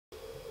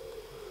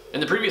In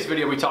the previous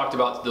video, we talked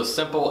about the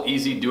simple,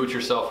 easy,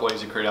 do-it-yourself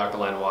ways to create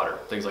alkaline water.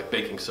 Things like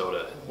baking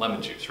soda and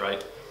lemon juice,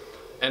 right?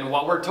 And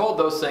while we're told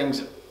those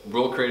things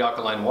will create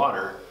alkaline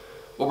water,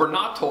 what we're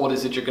not told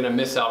is that you're going to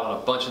miss out on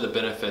a bunch of the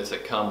benefits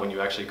that come when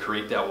you actually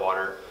create that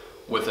water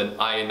with an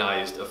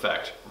ionized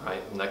effect,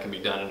 right? And that can be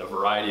done in a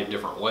variety of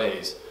different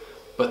ways.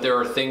 But there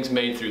are things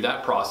made through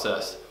that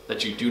process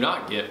that you do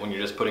not get when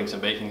you're just putting some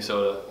baking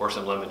soda or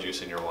some lemon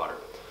juice in your water.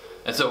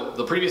 And so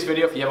the previous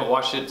video, if you haven't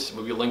watched it,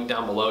 will be linked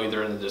down below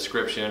either in the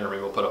description, or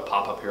maybe we'll put a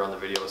pop-up here on the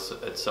video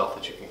itself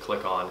that you can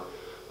click on.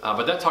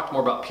 But that talked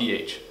more about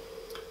pH.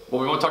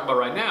 What we want to talk about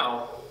right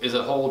now is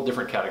a whole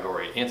different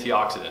category,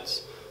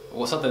 antioxidants.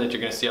 Well, something that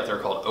you're going to see out there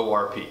called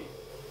ORP.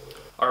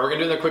 All right, we're going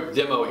to do a quick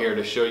demo here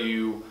to show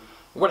you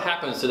what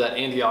happens to that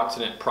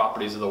antioxidant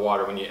properties of the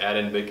water when you add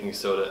in baking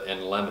soda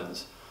and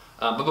lemons.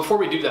 But before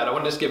we do that, I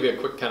want to just give you a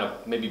quick kind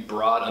of maybe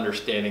broad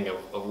understanding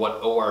of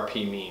what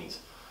ORP means.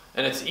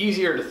 And it's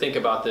easier to think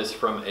about this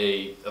from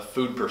a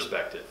food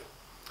perspective.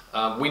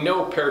 We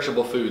know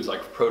perishable foods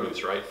like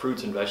produce, right?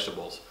 Fruits and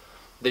vegetables.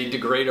 They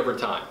degrade over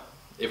time.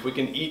 If we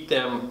can eat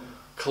them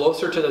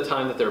closer to the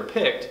time that they're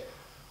picked,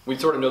 we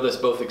sort of know this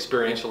both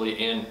experientially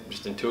and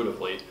just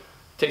intuitively.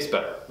 Tastes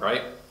better,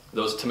 right?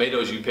 Those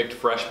tomatoes you picked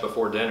fresh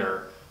before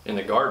dinner in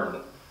the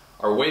garden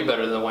are way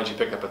better than the ones you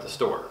pick up at the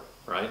store,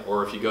 right?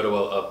 Or if you go to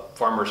a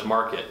farmer's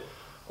market,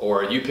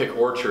 or you pick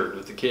orchard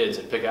with the kids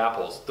and pick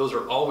apples, those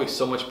are always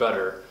so much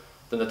better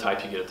than the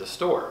type you get at the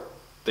store.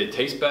 They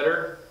taste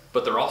better,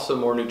 but they're also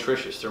more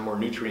nutritious. They're more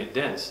nutrient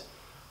dense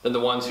than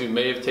the ones who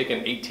may have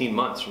taken 18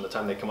 months from the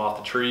time they come off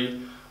the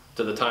tree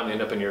to the time they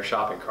end up in your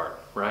shopping cart,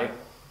 right?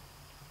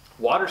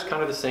 Water's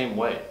kind of the same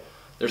way.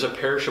 There's a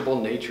perishable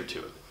nature to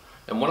it.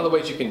 And one of the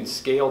ways you can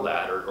scale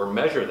that or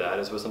measure that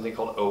is with something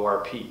called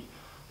ORP.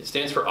 It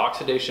stands for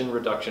oxidation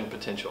reduction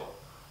potential.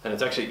 And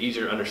it's actually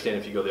easier to understand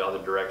if you go the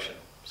other direction.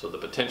 So the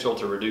potential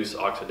to reduce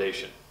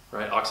oxidation,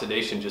 right?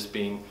 Oxidation just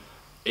being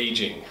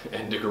aging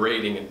and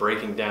degrading and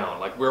breaking down,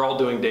 like we're all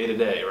doing day to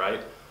day,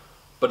 right?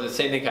 But the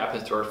same thing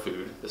happens to our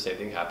food, the same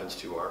thing happens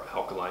to our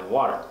alkaline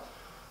water.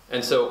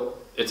 And so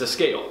it's a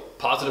scale,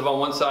 positive on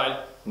one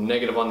side,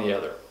 negative on the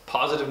other.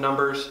 Positive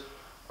numbers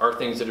are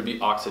things that would be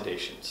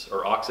oxidations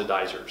or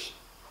oxidizers.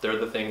 They're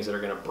the things that are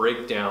going to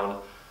break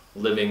down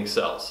living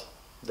cells.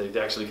 They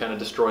actually kind of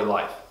destroy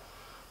life.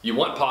 You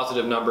want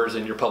positive numbers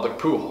in your public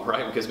pool,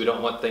 right? Because we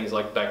don't want things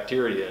like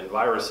bacteria and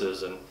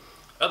viruses and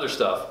other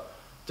stuff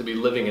to be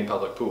living in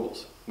public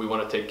pools. We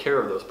want to take care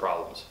of those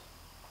problems.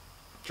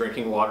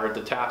 Drinking water at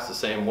the tap's the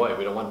same way.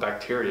 We don't want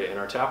bacteria in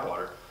our tap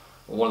water.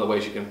 Well, one of the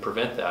ways you can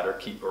prevent that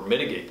or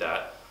mitigate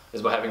that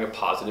is by having a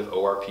positive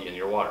ORP in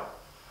your water.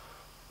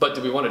 But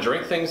do we want to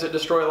drink things that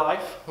destroy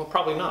life? Well,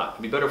 probably not.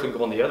 It'd be better if we can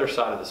go on the other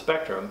side of the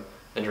spectrum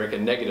and drink a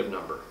negative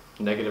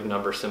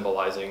number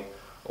symbolizing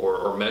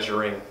or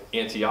measuring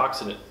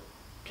antioxidant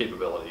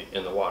capability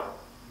in the water.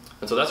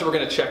 And so that's what we're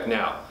going to check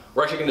now.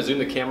 We're actually going to zoom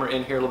the camera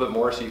in here a little bit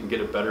more so you can get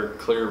a better,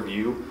 clear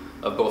view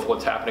of both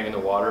what's happening in the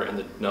water and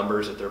the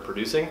numbers that they're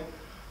producing.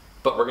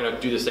 But we're going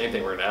to do the same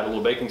thing. We're going to add a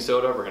little baking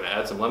soda, we're going to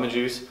add some lemon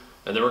juice,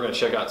 and then we're going to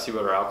check out and see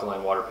what our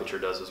alkaline water pitcher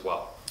does as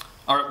well.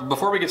 All right,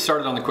 before we get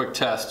started on the quick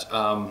test,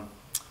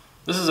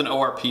 this is an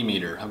ORP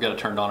meter. I've got it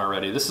turned on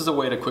already. This is a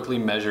way to quickly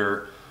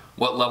measure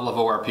what level of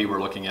ORP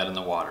we're looking at in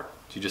the water.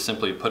 So you just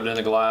simply put it in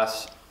a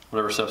glass,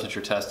 whatever substance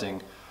you're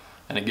testing,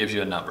 and it gives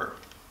you a number.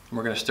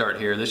 We're going to start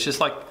here. This is just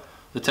like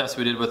the test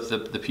we did with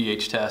the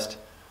pH test.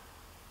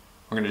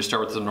 We're going to just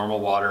start with the normal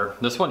water.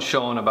 This one's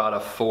showing about a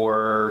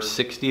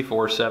 460,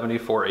 470,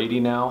 480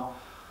 now.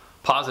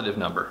 Positive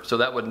number. So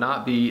that would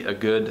not be a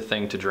good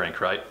thing to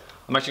drink, right?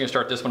 I'm actually going to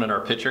start this one in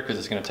our pitcher because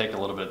it's going to take a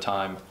little bit of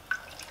time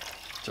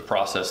to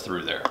process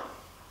through there.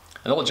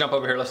 And then we'll jump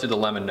over here. Let's do the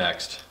lemon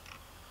next.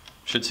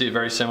 Should see a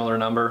very similar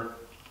number.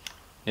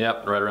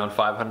 Yep, right around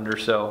 500 or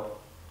so.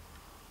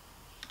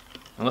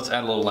 And let's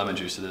add a little lemon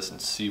juice to this and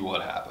see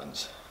what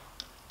happens.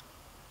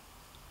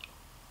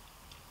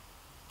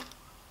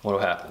 What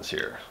happens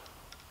here?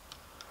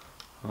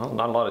 Well,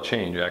 not a lot of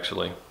change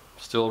actually.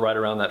 Still right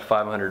around that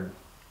 500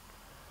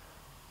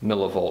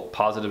 millivolt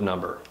positive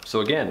number.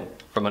 So again,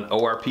 from an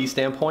ORP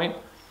standpoint,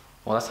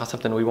 well, that's not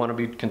something we want to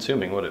be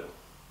consuming, would it?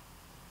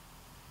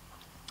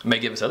 It may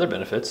give us other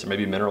benefits, there may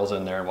be minerals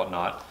in there and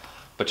whatnot,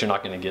 but you're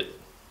not going to get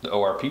the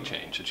ORP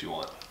change that you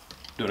want.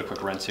 Doing a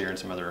quick rinse here in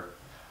some other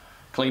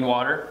clean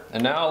water.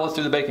 And now let's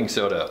do the baking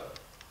soda.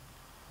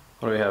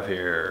 What do we have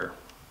here?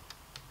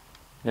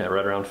 Yeah,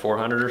 right around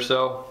 400 or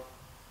so.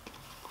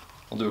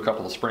 We'll do a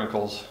couple of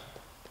sprinkles.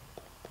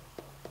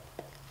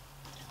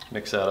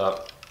 Mix that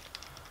up,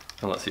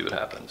 and let's see what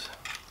happens.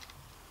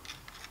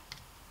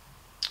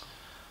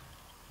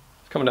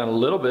 It's coming down a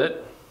little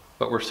bit,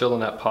 but we're still in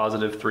that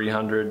positive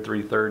 300,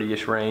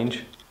 330-ish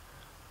range.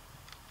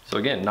 So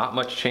again, not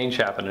much change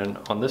happening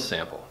on this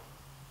sample.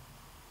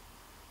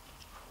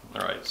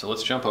 All right, so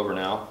let's jump over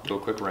now, do a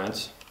quick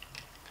rinse.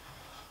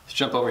 Let's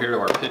jump over here to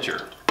our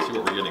pitcher, see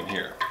what we're getting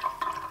here.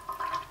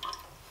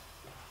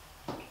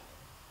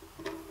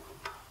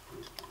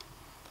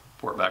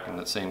 Pour it back in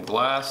that same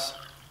glass.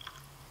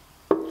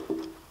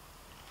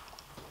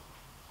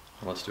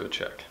 Let's do a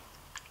check.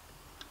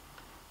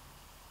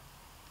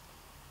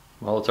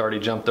 Well, it's already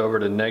jumped over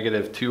to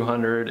negative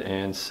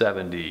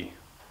 270.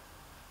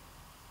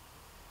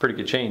 Pretty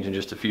good change in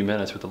just a few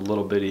minutes with a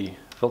little bitty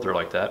filter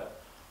like that.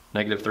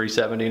 Negative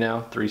 370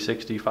 now,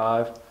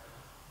 365.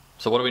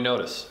 So what do we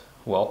notice?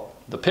 Well,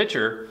 the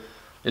pitcher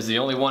is the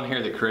only one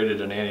here that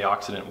created an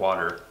antioxidant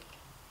water.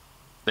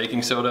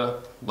 Baking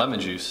soda, lemon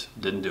juice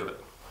didn't do it.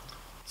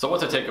 So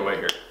what's the takeaway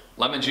here?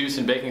 Lemon juice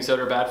and baking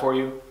soda are bad for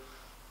you?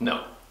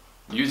 No.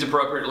 Use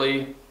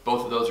appropriately,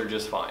 both of those are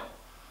just fine.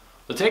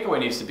 The takeaway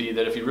needs to be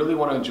that if you really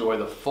want to enjoy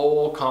the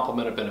full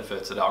complement of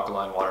benefits that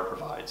alkaline water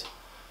provides,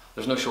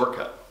 there's no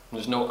shortcut.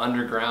 There's no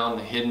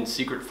underground, hidden,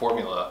 secret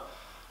formula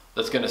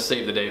that's going to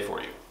save the day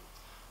for you.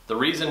 The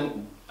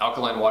reason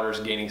alkaline water is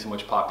gaining so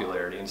much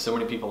popularity and so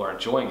many people are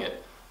enjoying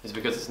it is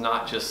because it's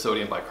not just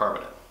sodium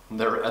bicarbonate.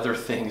 There are other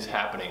things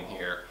happening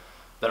here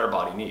that our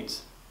body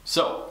needs.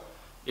 So,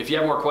 if you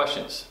have more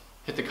questions,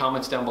 hit the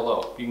comments down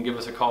below. You can give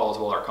us a call as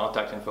well. Our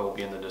contact info will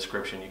be in the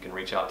description. You can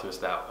reach out to us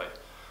that way.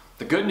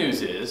 The good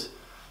news is,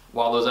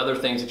 while those other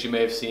things that you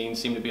may have seen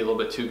seem to be a little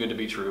bit too good to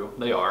be true,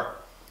 they are.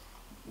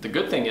 The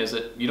good thing is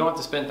that you don't have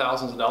to spend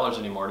thousands of dollars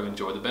anymore to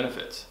enjoy the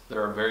benefits.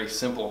 There are very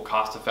simple,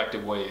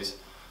 cost-effective ways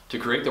to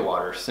create the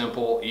water,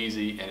 simple,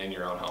 easy, and in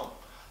your own home.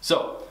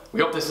 So, we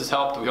hope this has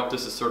helped. We hope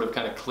this has sort of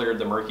kind of cleared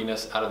the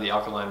murkiness out of the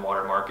alkaline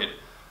water market,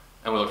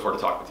 and we look forward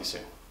to talking with you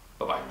soon.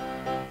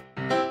 Bye-bye.